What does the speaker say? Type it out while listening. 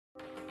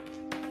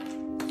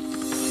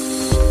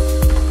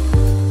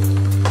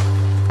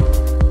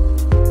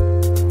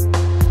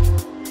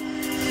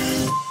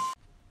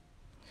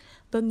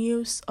The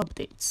news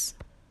updates.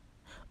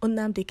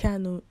 Nnamdi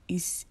Kanu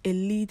is a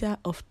leader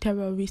of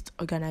terrorist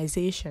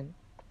organization.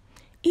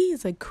 He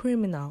is a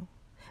criminal,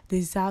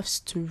 deserves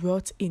to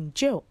rot in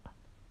jail.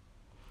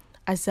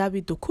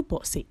 Asari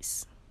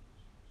says.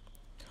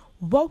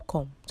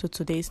 Welcome to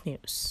today's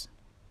news.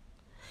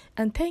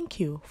 And thank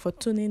you for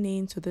tuning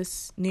in to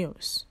this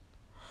news.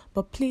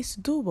 But please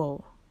do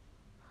well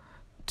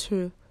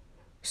to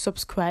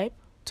subscribe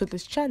to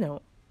this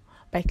channel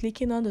by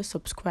clicking on the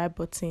subscribe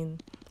button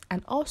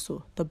and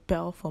also the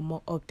bell for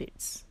more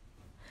updates.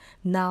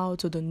 Now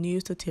to the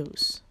news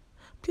details.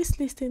 Please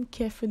listen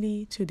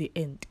carefully to the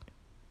end.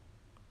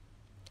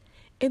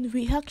 In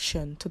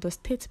reaction to the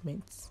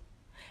statements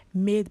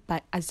made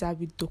by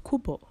Asari,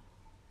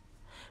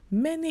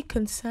 many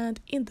concerned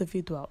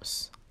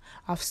individuals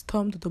have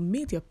stormed the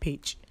media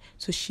page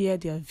to share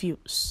their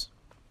views.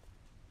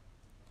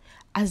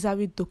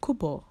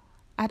 Asari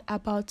at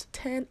about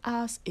 10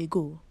 hours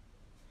ago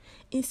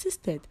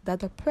insisted that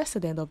the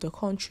president of the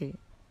country,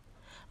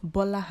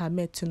 Bola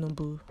Ahmed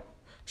Tinubu,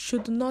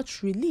 should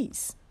not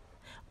release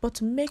but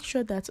make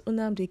sure that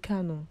Nnamdi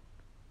Kanu,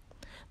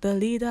 the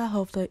leader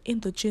of the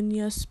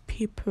indigenous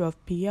people of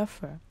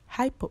Biafra,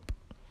 IPOB,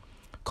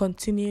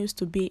 continues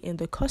to be in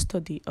the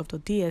custody of the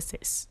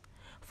DSS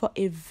for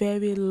a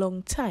very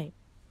long time.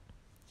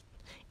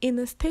 In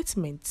a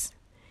statement,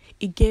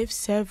 he gave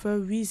several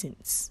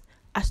reasons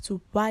as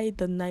to why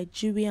the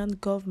Nigerian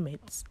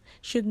government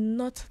should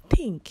not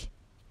think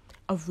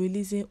of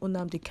releasing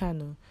Nnamdi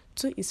Kanu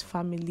to his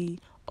family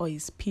or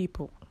his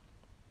people.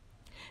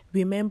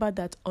 Remember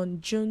that on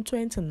June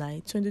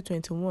 29,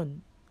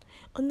 2021,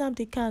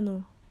 Nnamdi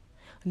Kanu,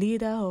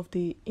 leader of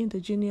the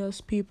indigenous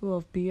people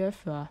of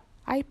Biafra,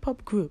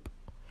 IPOB group,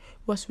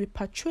 was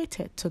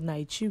repatriated to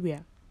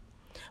Nigeria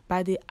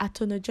by the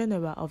Attorney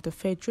General of the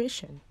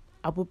Federation,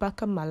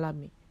 Abubakar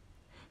Malami,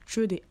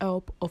 through the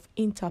help of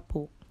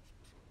Interpol.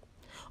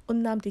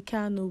 Nnamdi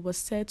Kanu was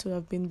said to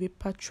have been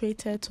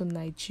repatriated to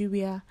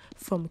Nigeria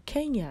from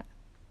Kenya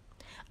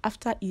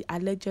after he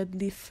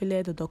allegedly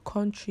fled the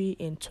country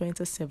in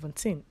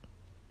 2017.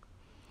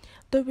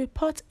 The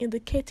report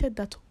indicated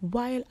that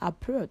while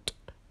abroad,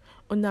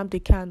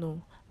 Nnamdi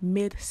Kanu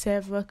made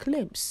several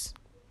claims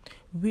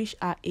which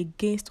are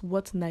against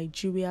what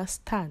Nigeria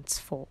stands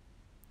for.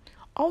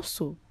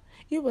 Also,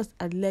 he was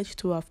alleged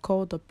to have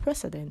called the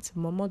president,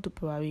 Muhammadu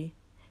Buhari,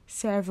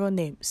 several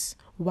names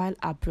while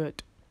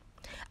abroad.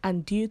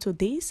 And due to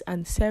this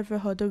and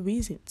several other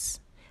reasons,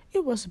 he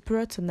was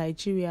brought to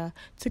Nigeria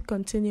to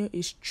continue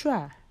his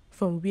trial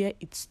from where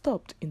it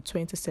stopped in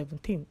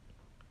 2017.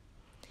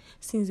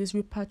 Since his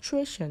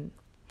repatriation,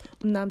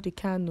 Nnamdi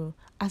Kanu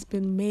has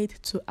been made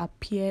to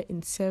appear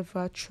in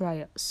several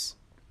trials.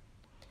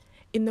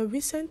 In a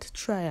recent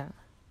trial,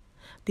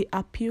 the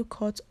appeal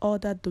court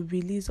ordered the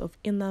release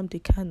of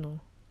Nnamdi Kanu,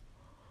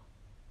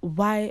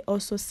 while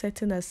also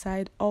setting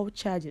aside all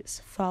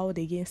charges filed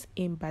against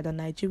him by the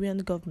Nigerian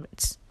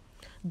government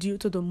due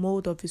to the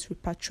mode of his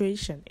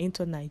repatriation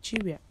into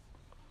Nigeria.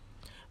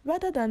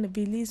 Rather than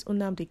release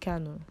Nnamdi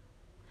Kanu,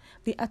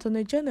 the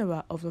Attorney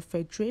General of the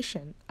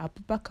Federation,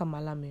 Abubakar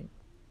Malami,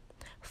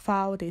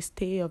 filed a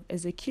stay of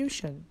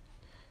execution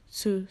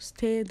to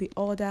stay the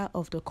order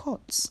of the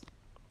courts.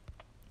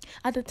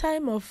 At the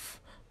time of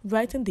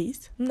writing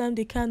this,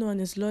 Nnamdi Kanu and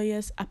his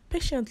lawyers are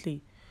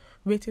patiently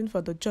waiting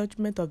for the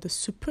judgment of the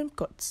Supreme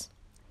Court,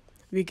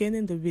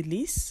 regaining the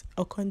release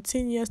or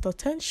continuous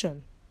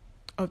detention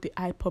of the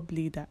IPOB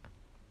leader.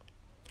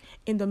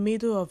 In the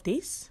middle of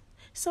this,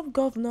 some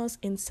governors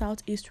in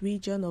southeast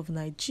region of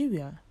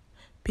Nigeria,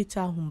 Peter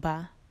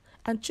Humba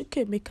and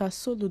Chukwuemeka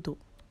Soludo,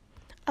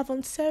 have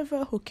on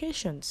several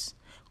occasions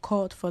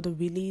called for the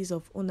release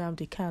of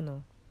Nnamdi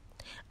Kanu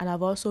and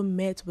have also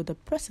met with the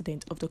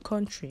president of the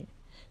country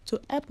to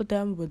help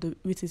them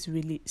with his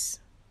release.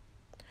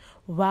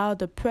 While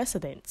the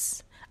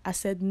president has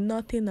said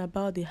nothing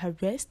about the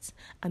arrest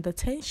and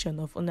detention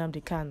of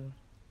Nnamdi Kanu.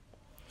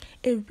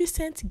 A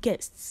recent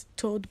guest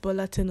told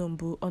Bola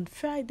Tinubu on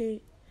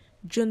Friday,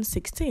 June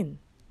 16,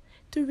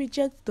 to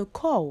reject the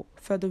call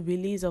for the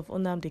release of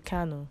Nnamdi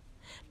Kanu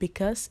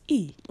because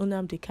he,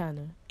 Nnamdi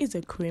Kanu, is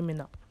a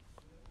criminal.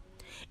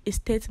 His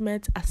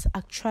statement has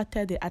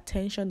attracted the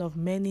attention of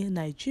many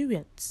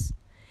Nigerians.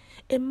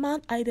 A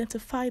man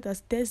identified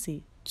as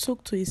Desi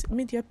took to his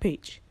media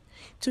page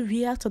to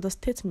react to the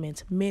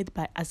statement made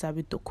by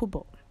Asari.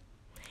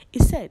 He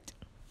said,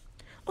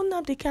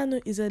 Nnamdi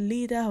Kanu is a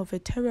leader of a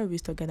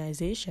terrorist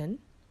organization.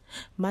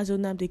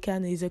 Nnamdi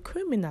Kanu is a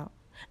criminal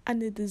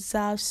and he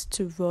deserves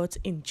to rot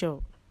in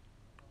jail.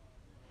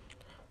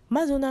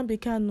 Nnamdi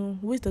Kanu,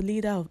 who is the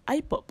leader of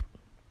IPOB,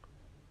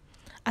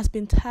 has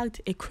been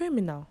tagged a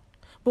criminal.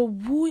 But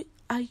who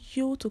are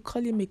you to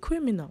call him a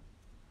criminal?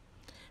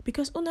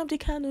 Because Nnamdi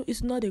Kanu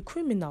is not a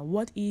criminal.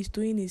 What he is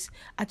doing is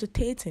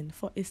agitating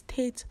for a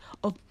state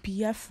of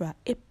Biafra,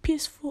 a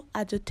peaceful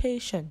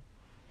agitation,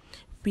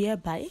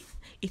 whereby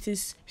it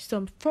is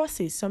some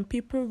forces, some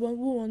people who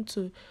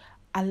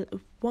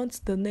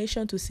want the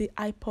nation to see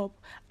IPOB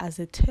as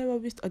a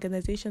terrorist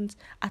organization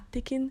are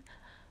taking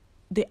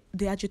the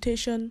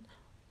agitation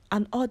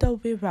and other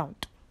way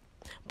round.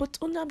 But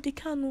Nnamdi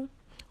Kanu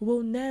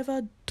will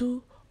never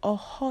do or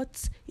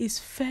hurt his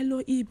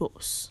fellow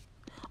Igbos.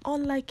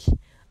 Unlike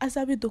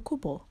Asari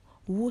Dokubo,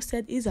 who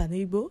said he's an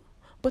Igbo,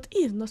 but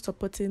he is not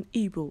supporting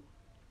Igbo.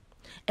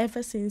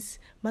 Ever since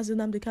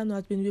Nnamdi Kanu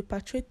has been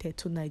repatriated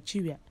to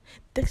Nigeria,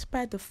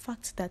 despite the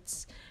fact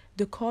that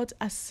the court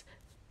has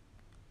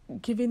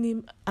given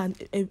him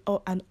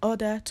an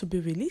order to be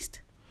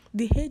released,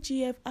 the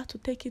AGF had to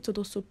take it to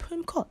the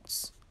Supreme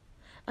Court.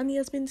 And he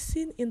has been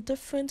seen in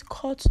different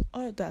court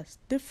orders,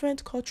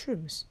 different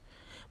courtrooms.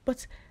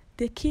 But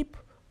they keep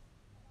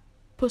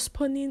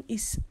postponing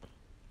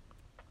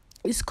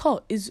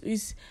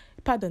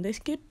they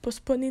keep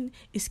postponing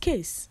his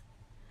case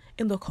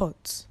in the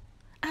courts.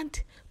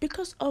 And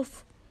because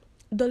of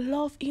the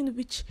love in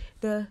which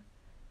the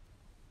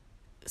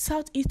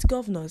Southeast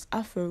governors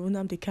have for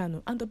Nnamdi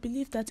Kanu and the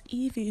belief that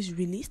if he is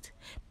released,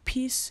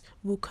 peace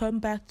will come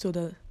back to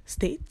the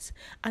states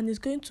and is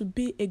going to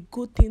be a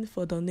good thing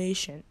for the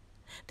nation,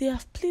 they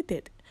have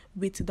pleaded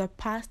with the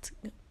past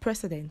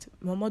president,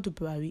 Muhammadu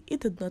Buhari. He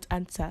did not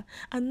answer,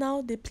 and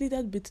now they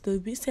pleaded with the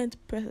recent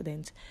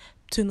president,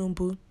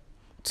 Tinubu,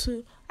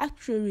 to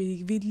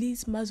actually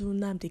release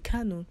Nnamdi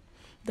Kanu,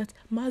 that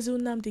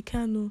Nnamdi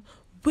Kanu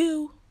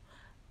will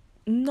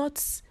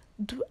not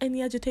do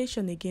any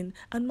agitation again,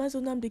 and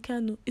Nnamdi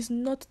Kanu is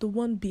not the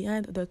one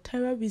behind the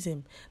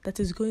terrorism that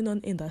is going on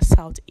in the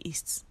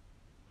Southeast.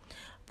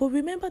 But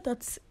remember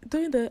that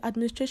during the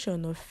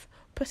administration of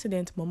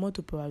President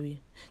Muhammadu Buhari,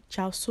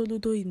 Charles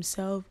Soludo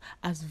himself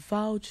has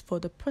vouched for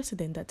the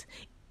president that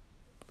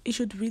he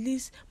should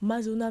release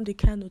Nnamdi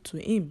Kanu to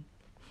him.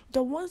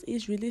 That once he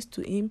is released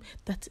to him,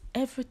 that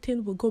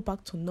everything will go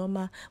back to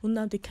normal.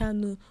 Nnamdi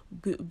Kanu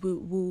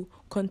will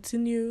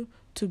continue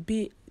to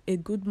be a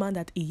good man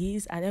that he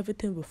is, and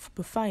everything will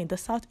be fine. The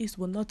Southeast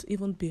will not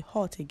even be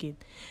hot again.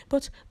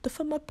 But the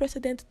former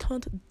president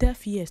turned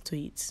deaf ears to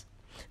it.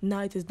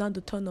 Now it is now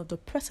the turn of the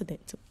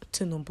president,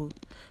 Tinubu,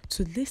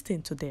 to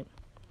listen to them.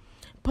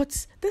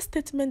 But this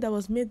statement that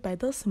was made by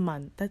this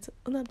man, that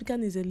Nnamdi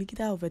Kanu is a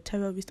leader of a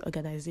terrorist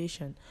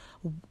organization,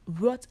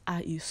 what are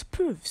his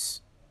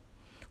proofs?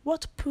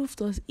 What proof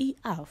does he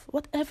have?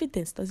 What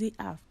evidence does he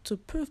have to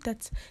prove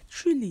that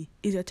truly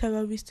is a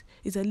terrorist,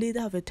 is a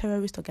leader of a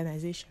terrorist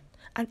organization,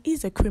 and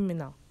is a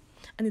criminal,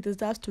 and he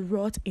deserves to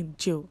rot in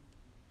jail?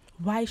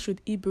 Why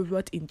should he be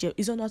rot in jail?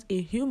 Is he not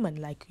a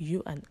human like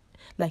you and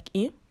like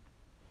him?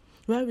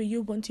 Why will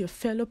you want your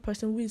fellow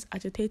person who is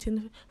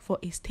agitating for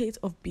a state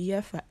of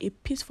Biafra, a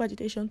peaceful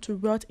agitation, to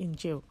rot in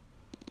jail?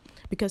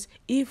 Because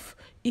if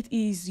it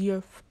is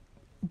your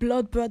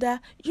blood brother,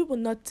 you will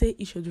not say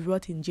he should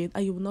rot in jail,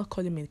 and you will not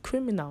call him a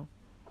criminal.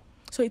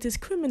 So it is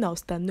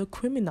criminals that know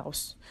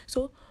criminals.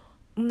 So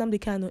Nnamdi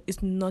Kanu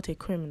is not a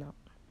criminal.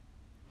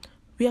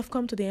 We have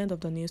come to the end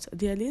of the news.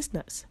 Dear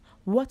listeners,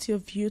 what's your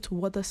view to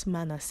what this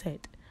man has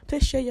said?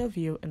 Please share your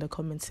view in the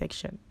comment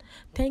section.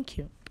 Thank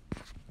you.